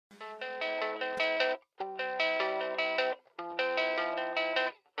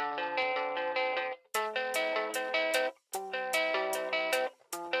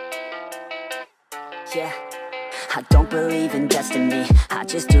yeah. I don't believe in destiny, I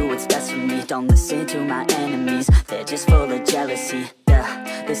just do what's best for me. Don't listen to my enemies, they're just full of jealousy.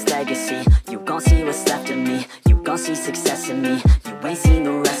 Yeah, this legacy, you gon' see what's left of me. You gon' see success in me, you ain't seen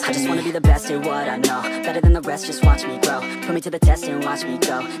the rest of me. I just wanna be the best at what I know, better than the rest, just watch me grow. Put me to the test and watch me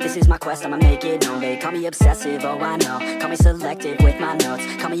go. This is my quest, I'ma make it known. They call me obsessive, oh I know. Call me selective with my notes,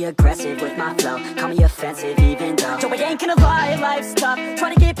 call me aggressive with my flow. Call me offensive even though Joe, I ain't gonna lie, life's tough.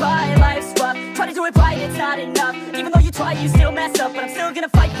 Try to get by, life's rough. Try to do it right, it's not enough. Even though you try, you still mess up. But I'm still gonna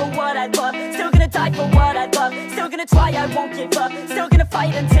fight for what I love, still gonna die for what I love. Still gonna try, I won't give up. Still gonna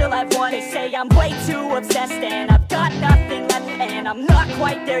fight until I've won. They say I'm way too obsessed and I've got nothing left. And I'm not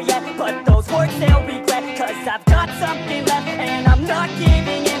quite there yet, but those words they'll regret. Cause I've got something left and I'm not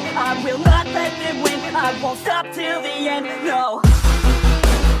giving in. I will not let them win, I won't stop till the end, no.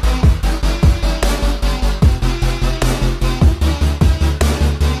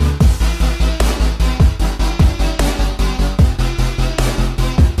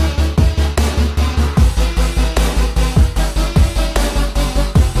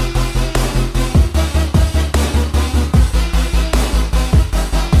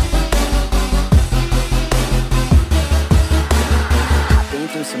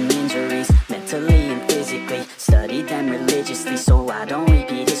 Some injuries, mentally and physically. Studied them religiously so I don't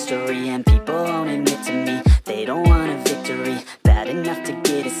repeat history. And people won't admit to me they don't want a victory. Bad enough to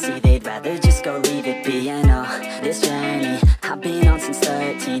get a C, they'd rather just go leave it be. I know this journey I've been on since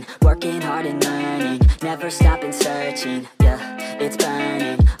 13, working hard and learning, never stopping searching. Yeah, it's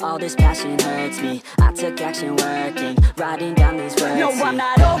burning, all this passion hurts me. I took action working, writing down these words. No, I'm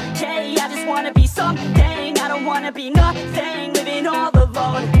not okay, I just wanna be something. I don't wanna be nothing, living all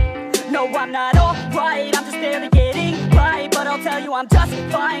alone. No, I'm not alright, I'm just barely getting by. But I'll tell you I'm just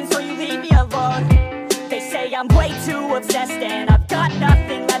fine, so you leave me alone. They say I'm way too obsessed and I've got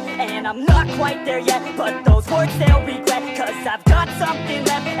nothing left. And I'm not quite there yet, but those words they'll regret. Cause I've got something left